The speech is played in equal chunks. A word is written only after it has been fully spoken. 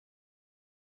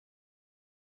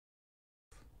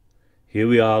Here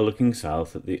we are looking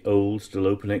south at the old, still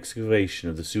open excavation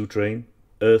of the Souterrain,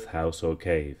 earthhouse or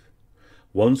cave.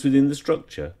 Once within the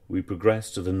structure, we progress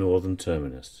to the Northern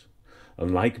Terminus.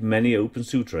 Unlike many open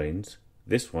souterrains,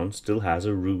 this one still has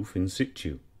a roof in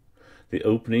situ. The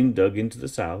opening dug into the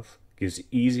south gives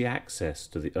easy access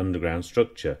to the underground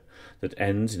structure that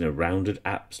ends in a rounded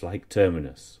apse-like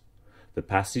terminus. The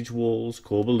passage walls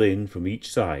corbel in from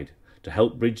each side to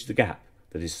help bridge the gap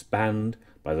that is spanned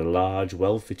by the large,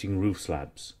 well-fitting roof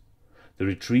slabs. The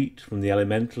retreat from the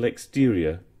elemental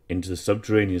exterior into the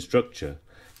subterranean structure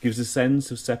gives a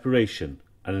sense of separation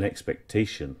and an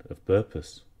expectation of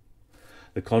purpose.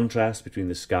 The contrast between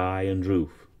the sky and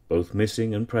roof, both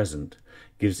missing and present,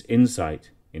 gives insight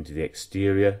into the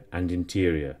exterior and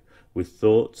interior, with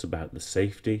thoughts about the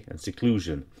safety and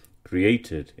seclusion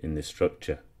created in this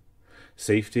structure.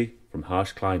 Safety from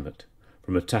harsh climate,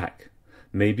 from attack,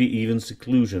 maybe even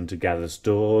seclusion to gather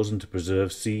stores and to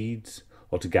preserve seeds,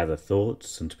 or to gather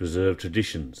thoughts and to preserve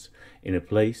traditions, in a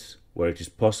place where it is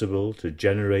possible to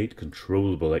generate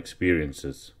controllable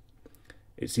experiences.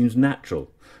 It seems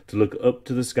natural to look up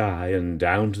to the sky and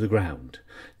down to the ground,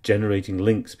 generating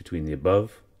links between the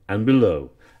above and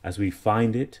below as we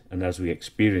find it and as we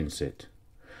experience it.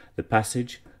 The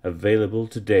passage available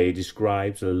today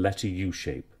describes a letter U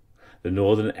shape. The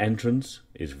northern entrance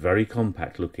is very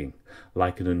compact looking,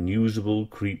 like an unusable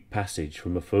creep passage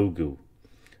from a fogu.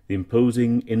 The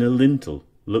imposing inner lintel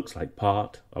looks like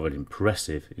part of an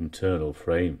impressive internal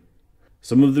frame.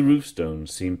 Some of the roof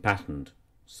stones seem patterned,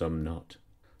 some not.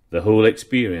 The whole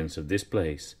experience of this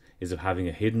place is of having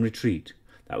a hidden retreat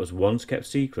that was once kept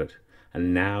secret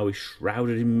and now is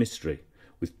shrouded in mystery,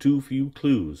 with too few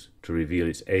clues to reveal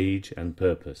its age and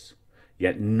purpose.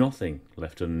 Yet nothing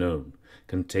left unknown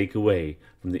can take away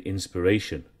from the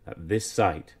inspiration that this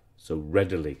site so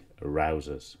readily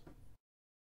arouses.